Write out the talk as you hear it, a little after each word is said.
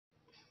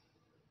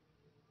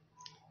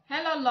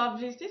Hello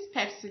lovelies, this is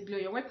Pepsi Glow.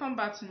 You're welcome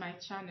back to my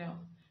channel.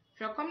 If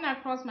you're coming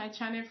across my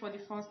channel for the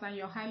first time,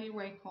 you're highly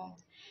welcome.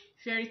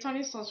 If you're a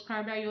returning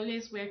subscriber, you're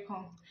always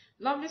welcome.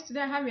 Lovelies, today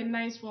I have a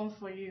nice one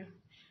for you.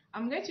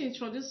 I'm going to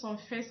introduce some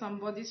face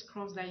and body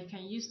scrubs that you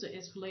can use to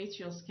exfoliate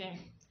your skin.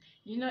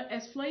 You know,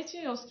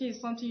 exfoliating your skin is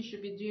something you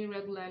should be doing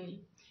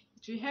regularly.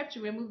 It will help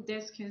to remove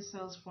dead skin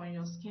cells from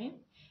your skin.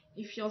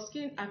 If your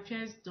skin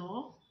appears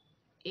dull,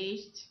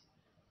 aged,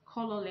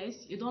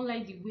 colorless, you don't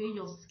like the way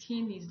your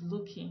skin is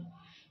looking,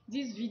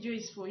 this video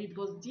is for you,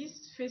 because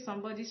these face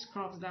and body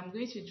scrubs that I'm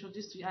going to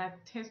introduce to you are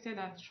tested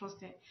and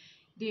trusted.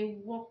 They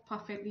work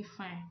perfectly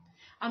fine.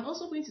 I'm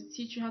also going to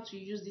teach you how to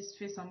use these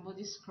face and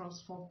body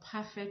scrubs for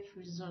perfect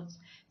results.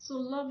 So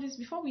lovelies,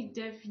 before we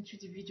delve into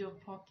the video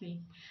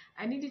properly,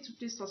 I need you to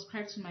please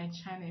subscribe to my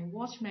channel,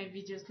 watch my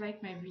videos,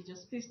 like my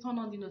videos. Please turn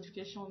on the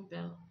notification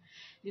bell.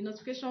 The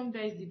notification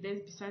bell is the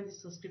best beside the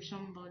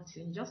subscription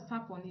button. Just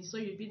tap on it so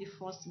you'll be the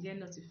first to get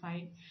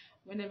notified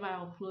whenever I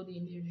upload a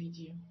new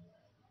video.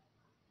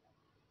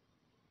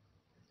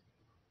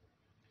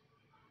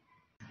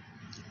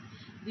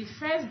 The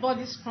first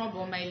body scrub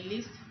on my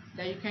list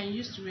that you can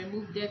use to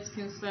remove dead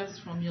skin cells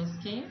from your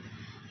skin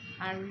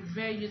and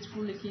reveal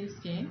youthful looking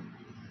skin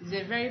is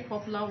a very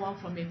popular one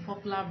from a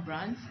popular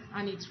brand,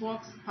 and it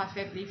works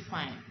perfectly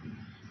fine.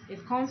 It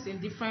comes in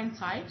different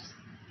types.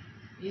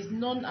 It's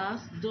known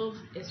as Dove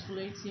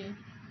Exfoliating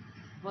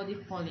Body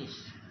Polish.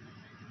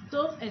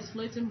 Dove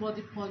Exfoliating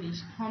Body Polish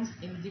comes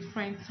in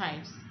different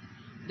types.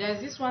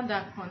 There's this one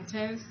that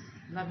contains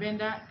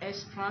lavender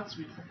extract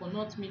with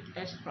coconut milk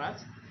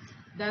extract.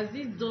 There's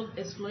this Dove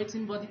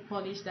Exfoliating Body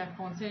Polish that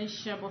contains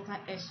shea butter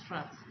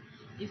extract.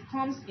 It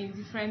comes in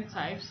different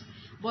types,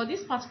 but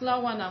this particular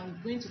one I'm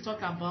going to talk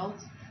about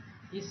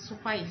is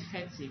super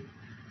effective.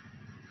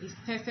 It's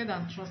tested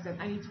and trusted,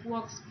 and it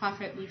works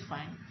perfectly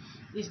fine.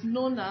 It's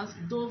known as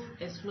Dove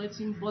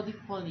Exfoliating Body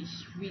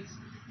Polish with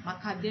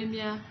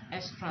macadamia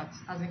extract,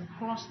 as in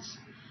crushed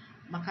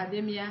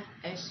macadamia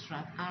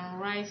extract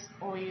and rice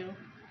oil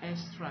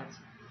extract.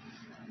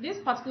 This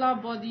particular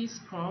body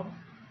scrub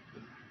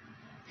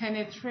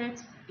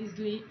penetrates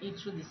easily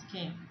into the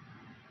skin.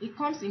 It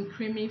comes in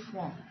creamy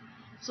form,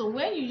 so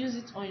when you use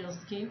it on your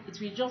skin, it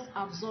will just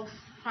absorb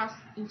fast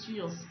into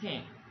your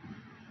skin.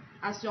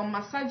 As you're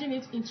massaging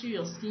it into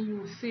your skin, you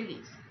will feel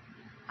it,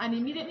 and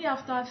immediately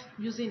after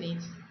using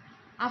it,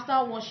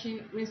 after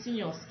rinsing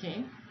your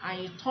skin,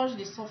 and you touch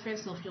the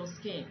surface of your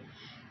skin,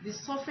 the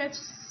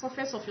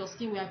surface of your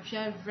skin will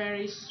appear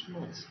very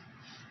smooth.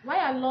 Why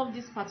I love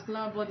this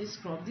particular body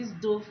scrub, this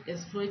Dove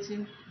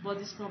Exfoliating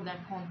Body Scrub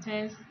that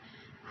contains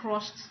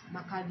crushed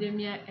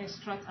macadamia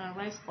extract and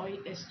rice oil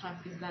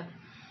extract, is that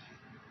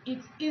it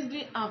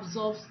easily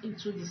absorbs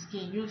into the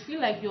skin. You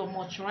feel like you're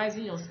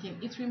moisturizing your skin.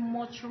 It will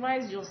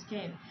moisturize your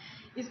skin.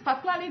 It's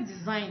particularly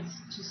designed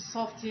to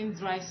soften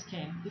dry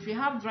skin. If you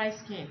have dry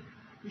skin,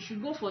 you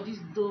should go for this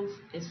Dove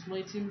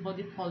Exfoliating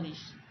Body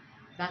Polish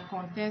that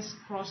contains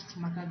crushed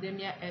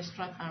macadamia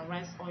extract and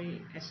rice oil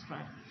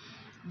extract.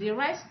 The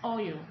rice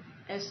oil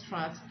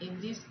extract in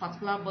this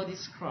particular body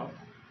scrub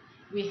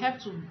will help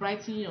to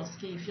brighten your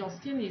skin. If your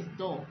skin is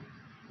dull,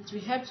 it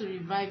will help to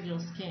revive your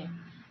skin.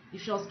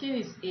 If your skin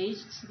is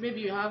aged, maybe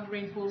you have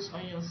wrinkles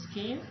on your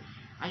skin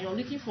and you're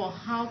looking for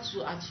how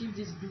to achieve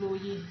this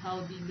glowy,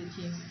 healthy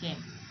looking skin,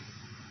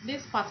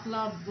 this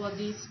particular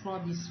body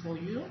scrub is for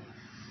you.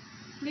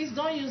 Please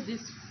don't use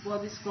this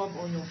body scrub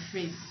on your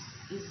face.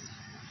 It's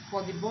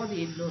for the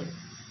body alone.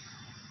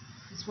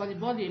 It's for the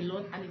body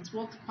alone, and it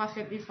works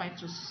perfectly fine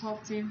to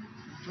soften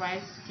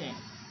dry skin.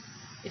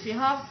 If you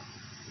have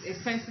a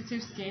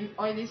sensitive skin,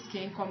 oily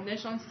skin,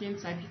 combination skin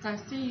type, you can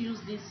still use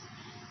this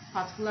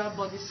particular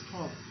body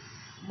scrub.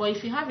 But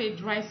if you have a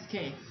dry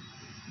skin,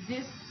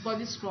 this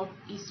body scrub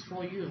is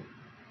for you.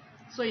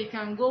 So you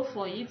can go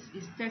for it.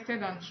 It's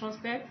tested and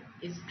trusted.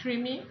 It's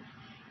creamy.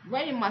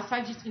 When you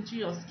massage it into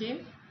your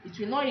skin, it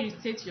will not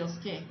irritate your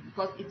skin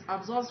because it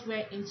absorbs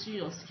well into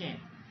your skin.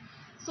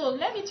 So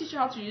let me teach you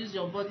how to use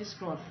your body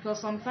scrub,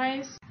 because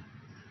sometimes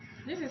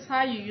this is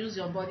how you use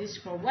your body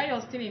scrub. While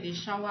you're still in the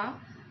shower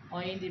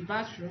or in the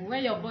bathroom,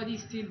 when your body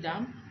is still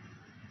damp,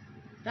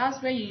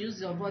 that's when you use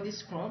your body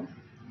scrub.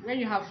 When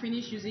you have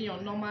finished using your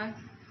normal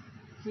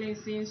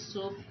cleansing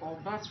soap or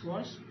bath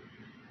wash,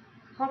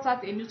 cut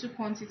out a little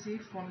quantity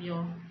from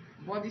your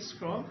body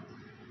scrub,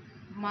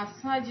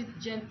 massage it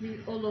gently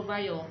all over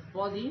your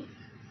body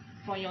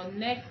from your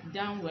neck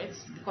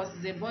downwards, because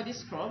it's a body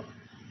scrub.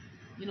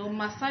 You know,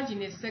 massage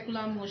in a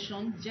circular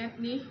motion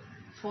gently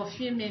for a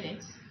few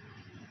minutes.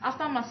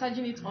 After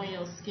massaging it on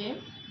your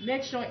skin,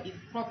 make sure it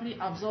properly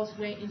absorbs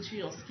well into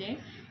your skin.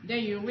 Then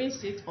you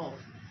rinse it off.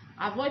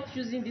 Avoid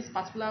using this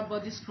particular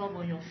body scrub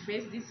on your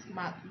face.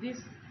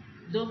 This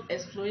Dove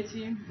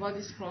Exfoliating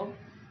Body Scrub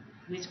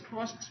with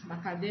crushed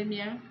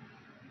macadamia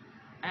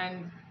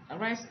and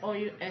rice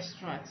oil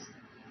extract.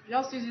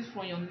 Just use it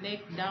from your neck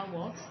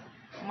downwards.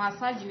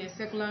 Massage in a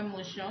circular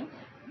motion,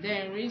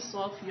 then rinse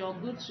off. You're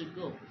good to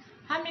go.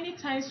 How many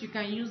times you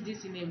can use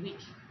this in a week?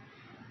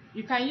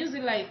 You can use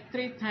it like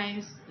 3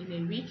 times in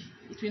a week.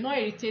 It will not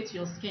irritate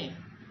your skin.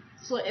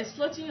 So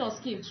exploiting your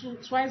skin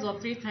twice or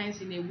 3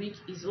 times in a week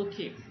is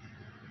okay.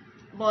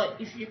 But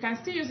if you can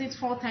still use it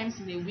 4 times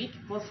in a week,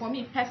 but for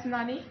me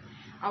personally,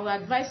 I would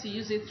advise you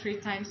use it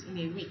 3 times in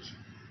a week.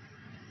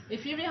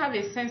 If you even have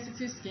a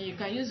sensitive skin, you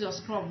can use your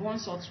scrub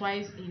once or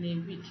twice in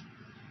a week.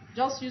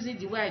 Just use it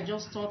the way I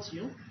just taught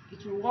you.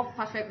 It will work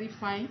perfectly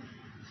fine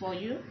for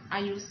you,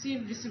 and you'll see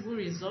visible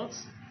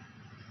results.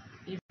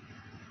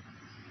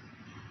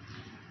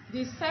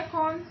 The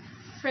second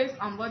face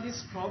and body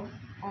scrub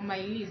on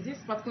my list, this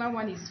particular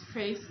one is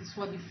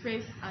for the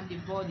face and the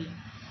body,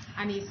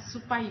 and it's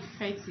super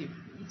effective.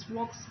 It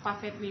works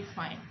perfectly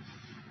fine.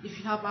 If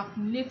you have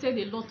accumulated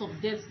a lot of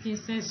dead skin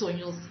cells on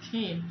your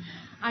skin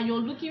and you're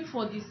looking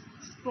for this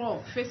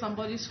scrub, face and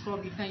body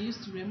scrub you can use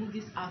to remove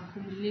these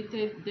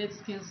accumulated dead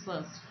skin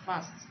cells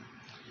fast,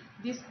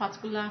 this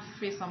particular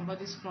face and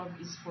body scrub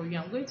is for you.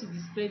 I'm going to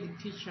display the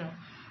picture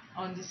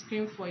on the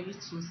screen for you to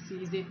see.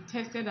 It's a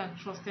tested and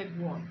trusted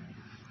one.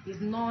 It's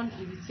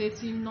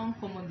non-irritating,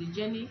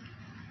 non-comedogenic.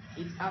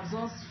 It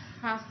absorbs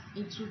fast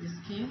into the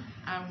skin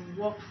and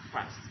works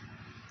fast.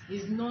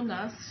 It's known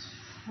as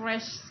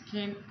Fresh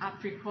Skin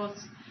Apricot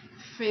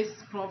Face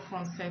Scrub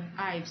from St.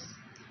 Ives.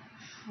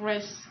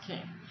 Fresh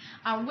skin.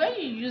 And when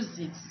you use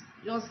it,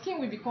 your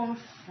skin will become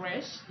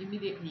fresh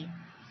immediately.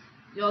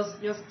 Your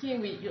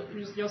skin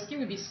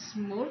will be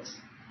smooth.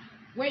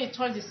 When you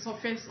touch the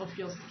surface of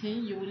your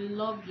skin, you will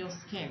love your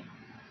skin.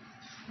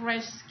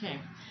 Fresh skin.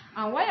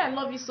 And why I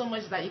love it so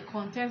much that it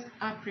contains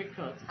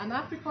apricot. And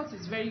apricot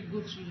is very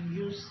good to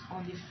use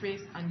on the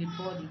face and the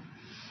body.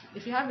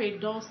 If you have a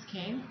dull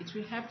skin, it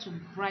will help to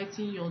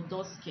brighten your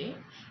dull skin.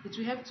 It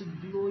will help to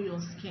glow your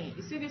skin.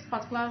 You see this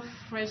particular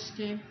fresh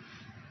skin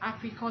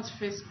apricot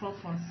face scrub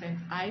from St.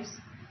 Ives,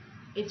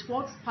 it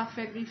works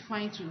perfectly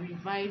fine to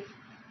revive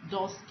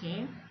dull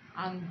skin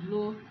and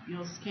glow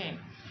your skin.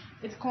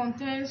 It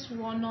contains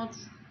walnut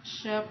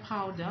shell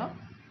powder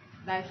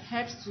that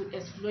helps to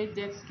exploit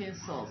dead skin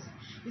cells.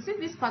 You see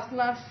this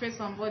particular face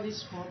and body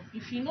scrub,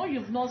 if you know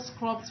you've not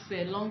scrubbed for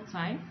a long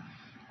time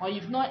or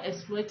you've not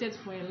exploited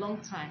for a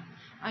long time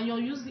and you're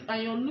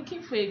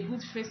looking for a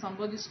good face and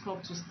body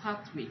scrub to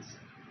start with,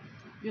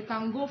 you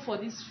can go for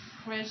this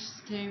fresh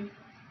skin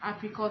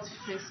apricot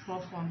face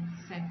scrub from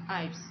St.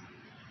 Ives.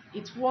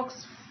 It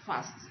works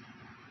fast.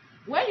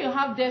 When you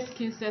have dead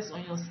skin cells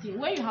on your skin,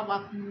 when you have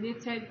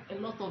accumulated a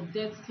lot of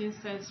dead skin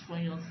cells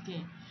from your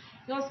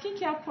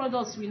skincare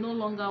products will no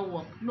longer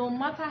work, no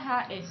matter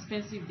how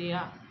expensive they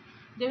are.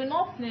 They will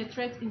not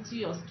penetrate into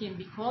your skin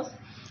because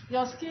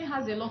your skin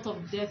has a lot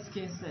of dead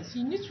skin cells.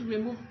 You need to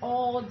remove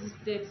all these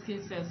dead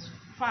skin cells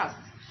fast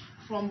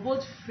from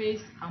both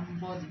face and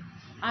body.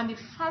 And the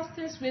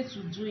fastest way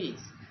to do it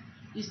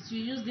is to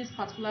use this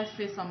particular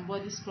face and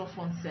body scrub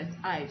from St.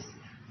 Ives.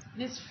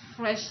 This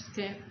fresh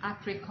skin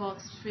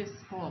apricot face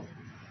scrub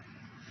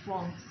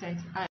from St.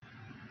 Ives.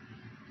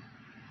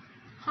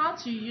 How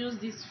to use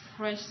this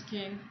fresh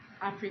skin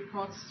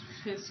apricot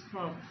face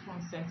scrub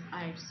from St.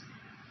 Ives.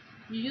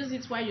 You use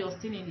it while you're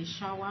still in the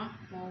shower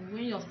or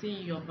when you're still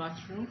in your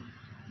bathroom,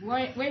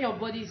 when your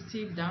body is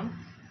still damp.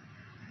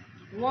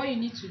 What you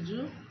need to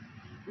do,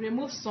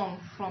 remove some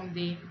from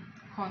the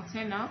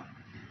container,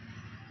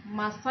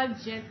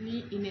 massage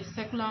gently in a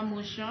circular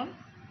motion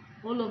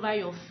all over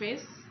your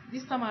face.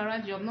 This time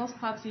around you're not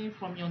starting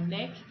from your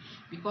neck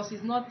because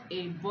it's not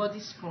a body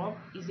scrub,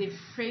 it's a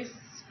face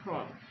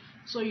scrub.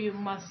 So you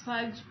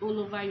massage all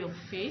over your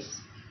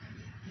face.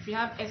 If you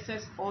have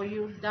excess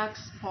oil, dark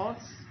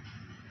spots,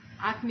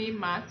 acne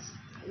marks,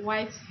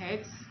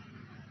 whiteheads,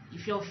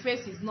 if your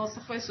face is not,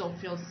 surface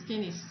of your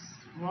skin is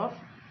rough,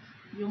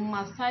 you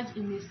massage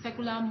in a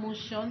circular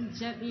motion,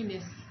 gently in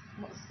a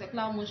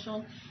circular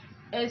motion,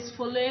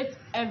 exfoliate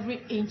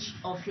every inch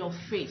of your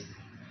face.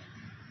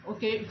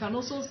 Okay, you can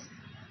also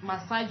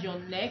massage your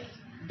neck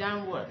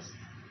downwards.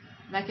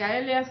 Like I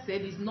earlier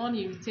said, it's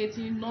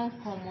non-irritating,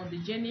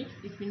 non-comedogenic.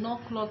 It will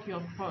not clog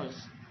your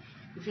pores.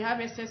 If you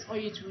have excess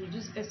oil, it will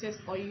reduce excess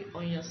oil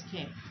on your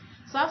skin.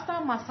 So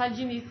after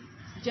massaging it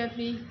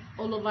gently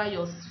all over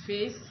your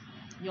face,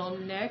 your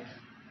neck,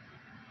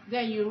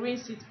 then you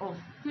rinse it off.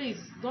 Please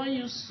don't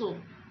use soap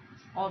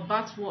or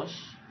bath wash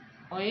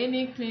or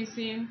any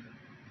cleansing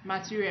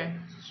material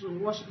to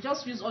wash.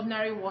 Just use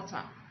ordinary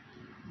water,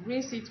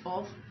 rinse it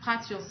off,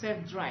 pat yourself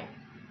dry.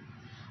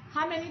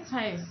 How many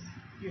times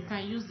you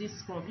can use this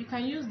scrub? You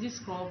can use this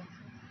scrub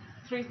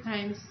 3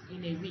 times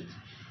in a week.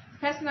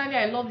 Personally,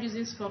 I love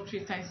using scrub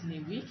 3 times in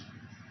a week.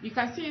 You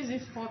can still use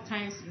it 4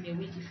 times in a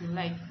week if you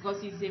like,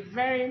 because it's a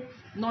very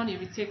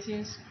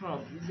non-irritating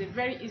scrub. It's a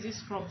very easy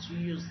scrub to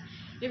use.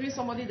 Even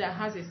somebody that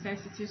has a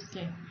sensitive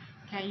skin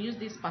can use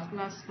this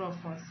particular scrub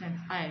from St.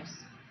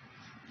 Ives.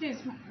 Please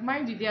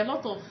mind you, there are a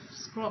lot of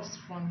scrubs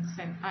from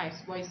St.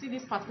 Ives, but you see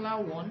this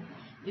particular one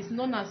is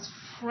known as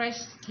Fresh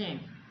Skin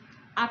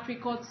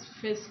Apricot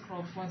Face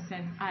Scrub from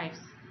St. Ives.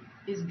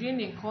 It's green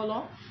in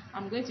color.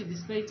 I'm going to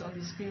display it on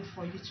the screen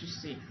for you to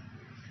see.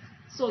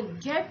 So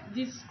get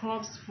these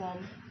scrubs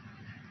from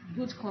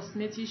good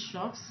cosmetic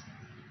shops.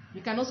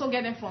 You can also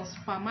get them from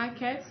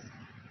supermarkets.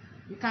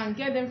 You can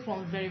get them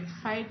from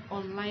verified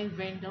online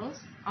vendors.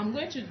 I'm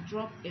going to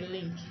drop a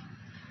link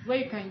where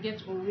you can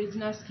get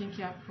original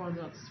skincare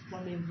products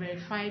from a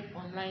verified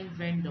online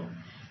vendor.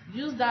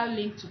 Use that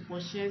link to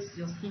purchase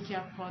your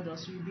skincare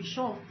products. You'll be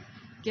sure of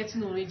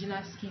getting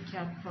original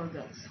skincare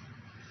products.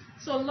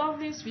 So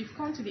lovelies, we've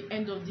come to the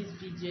end of this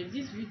video. If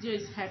this video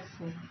is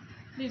helpful,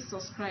 please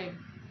subscribe,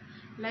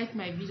 like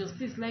my videos.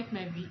 Please like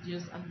my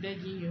videos. I'm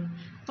begging you.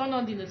 Turn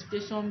on the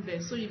notification bell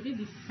so you'll be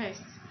the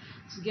first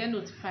to get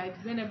notified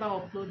whenever I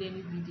upload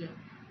any video.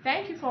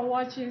 Thank you for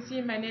watching. See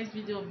you in my next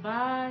video.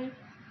 Bye.